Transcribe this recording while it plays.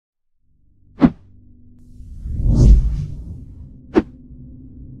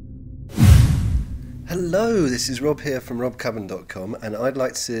Hello, this is Rob here from robcubbon.com, and I'd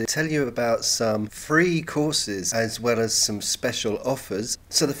like to tell you about some free courses as well as some special offers.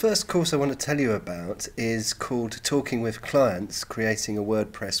 So the first course I want to tell you about is called Talking with Clients, Creating a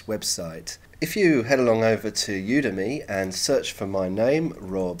WordPress Website. If you head along over to Udemy and search for my name,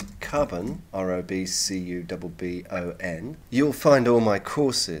 Rob Cubbon, ROBCUBBON, you'll find all my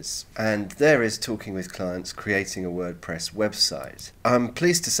courses. And there is Talking with Clients, Creating a WordPress Website. I'm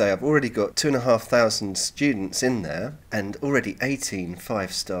pleased to say I've already got 2,500 students in there and already 18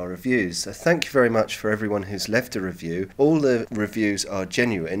 5-star reviews. So thank you very much for everyone who's left a review. All the reviews are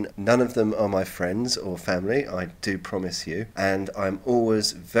genuine. None of them are my friends or family, I do promise you. And I'm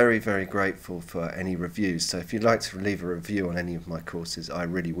always very, very grateful for any reviews, so if you'd like to leave a review on any of my courses, I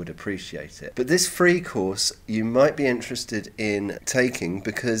really would appreciate it. But this free course you might be interested in taking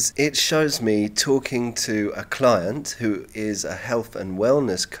because it shows me talking to a client who is a health and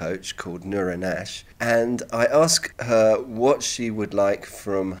wellness coach called Nura Nash, and I ask her what she would like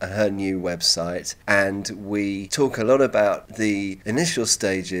from her new website, and we talk a lot about the initial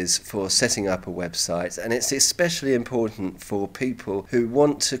stages for setting up a website, and it's especially important for people who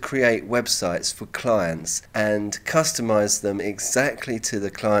want to create websites for clients and customize them exactly to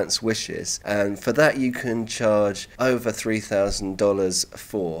the client's wishes, and for that you can charge over $3,000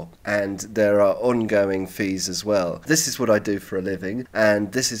 for, and there are ongoing fees as well. This is what I do for a living,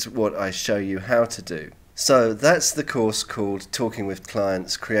 and this is what I show you how to do. So that's the course called Talking with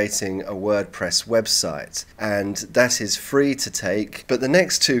Clients, Creating a WordPress Website, and that is free to take. But the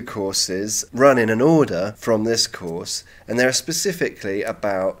next two courses run in an order from this course, and they're specifically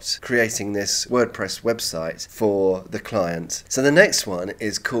about creating this WordPress website for the client. So the next one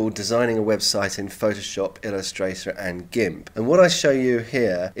is called Designing a Website in Photoshop, Illustrator and GIMP. And what I show you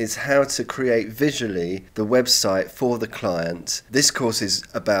here is how to create visually the website for the client. This course is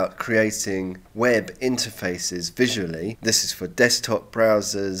about creating web interfaces visually. This is for desktop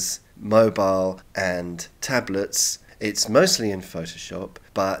browsers, mobile and tablets. It's mostly in Photoshop,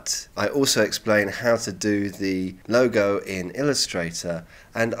 but I also explain how to do the logo in Illustrator,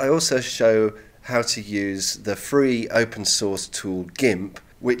 and I also show how to use the free open source tool GIMP,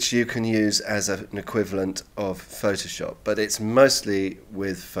 which you can use as an equivalent of Photoshop, but it's mostly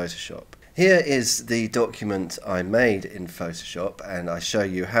with Photoshop. Here is the document I made in Photoshop, and I show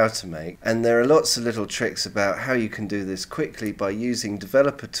you how to make, and there are lots of little tricks about how you can do this quickly by using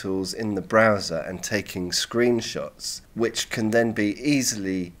developer tools in the browser and taking screenshots, which can then be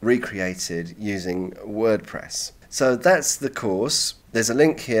easily recreated using WordPress. So that's the course. There's a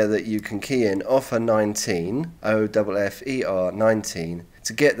link here that you can key in offer 19, OFFER 19,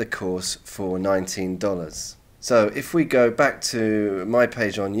 to get the course for $19. So if we go back to my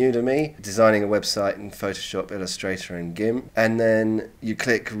page on Udemy, designing a website in Photoshop, Illustrator and GIMP, and then you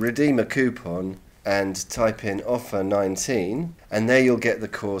click redeem a coupon and type in offer 19, and there you'll get the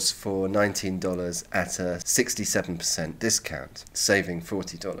course for $19 at a 67% discount, saving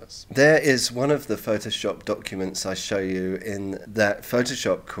 $40. There is one of the Photoshop documents I show you in that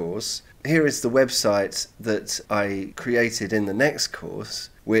Photoshop course. Here is the website that I created in the next course,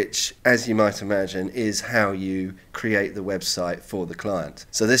 which, as you might imagine, is how you create the website for the client.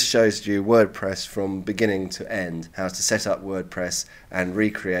 So this shows you WordPress from beginning to end, how to set up WordPress and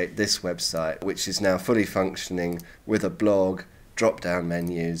recreate this website, which is now fully functioning with a blog, drop-down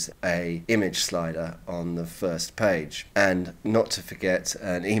menus, a image slider on the first page, and not to forget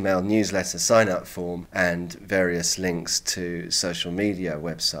an email newsletter sign-up form and various links to social media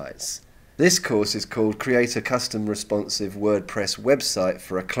websites. This course is called Create a Custom Responsive WordPress Website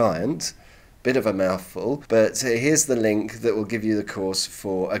for a Client. Bit of a mouthful, but here's the link that will give you the course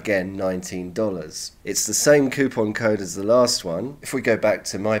for, again, $19. It's the same coupon code as the last one. If we go back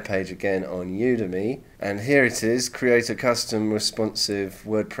to my page again on Udemy, and here it is, Create a Custom Responsive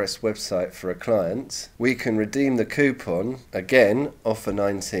WordPress Website for a Client. We can redeem the coupon, again, offer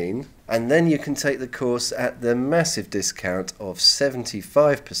 19, and then you can take the course at the massive discount of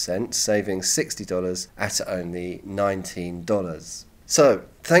 75%, saving $60 at only $19. So,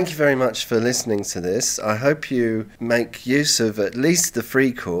 thank you very much for listening to this. I hope you make use of at least the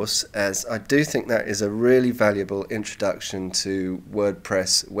free course, as I do think that is a really valuable introduction to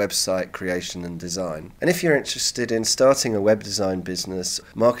WordPress website creation and design. And if you're interested in starting a web design business,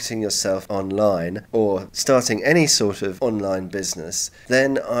 marketing yourself online, or starting any sort of online business,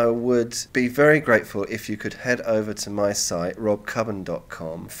 then I would be very grateful if you could head over to my site,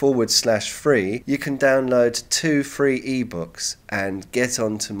 robcubbon.com/free. You can download 2 free ebooks and get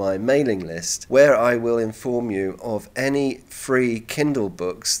onto my mailing list, where I will inform you of any free Kindle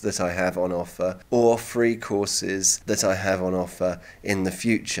books that I have on offer or free courses that I have on offer in the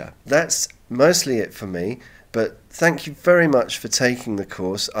future. That's mostly it for me. But thank you very much for taking the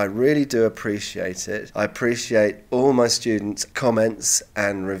course. I really do appreciate it. I appreciate all my students' comments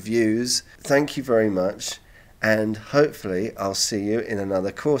and reviews. Thank you very much. And hopefully I'll see you in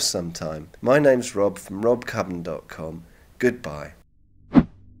another course sometime. My name's Rob from robcubban.com. Goodbye.